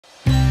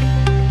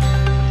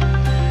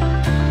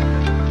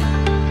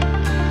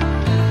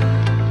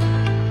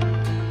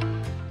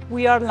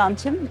we are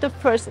launching the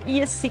first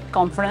ESC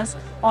conference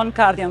on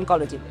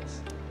cardio-oncology.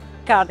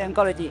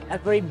 Cardio-oncology, a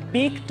very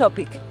big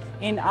topic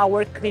in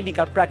our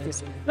clinical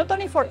practice, not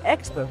only for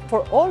experts, for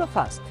all of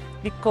us,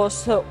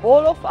 because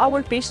all of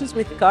our patients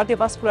with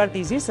cardiovascular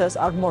diseases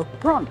are more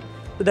prone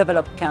to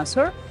develop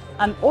cancer,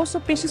 and also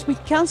patients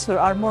with cancer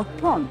are more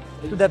prone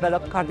to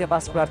develop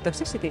cardiovascular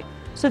toxicity.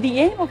 So the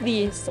aim of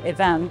this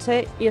event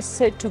is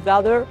to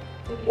gather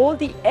all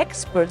the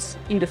experts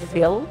in the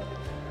field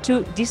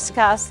to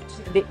discuss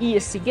the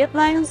ESC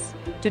guidelines,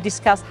 to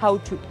discuss how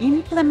to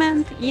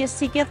implement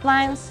ESC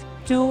guidelines,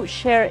 to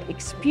share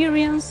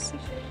experience,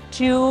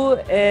 to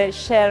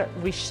share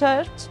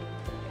research,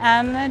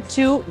 and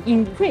to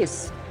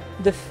increase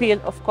the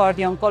field of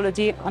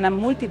cardio-oncology on a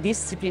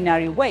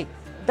multidisciplinary way.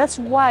 That's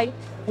why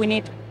we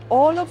need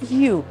all of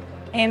you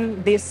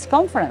in this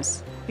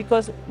conference,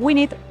 because we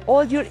need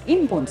all your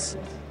inputs,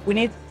 we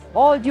need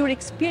all your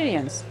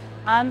experience,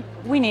 and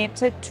we need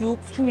to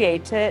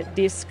create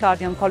this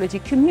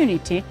cardio-oncology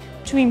community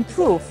to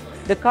improve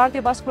the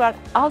cardiovascular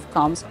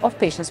outcomes of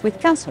patients with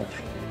cancer.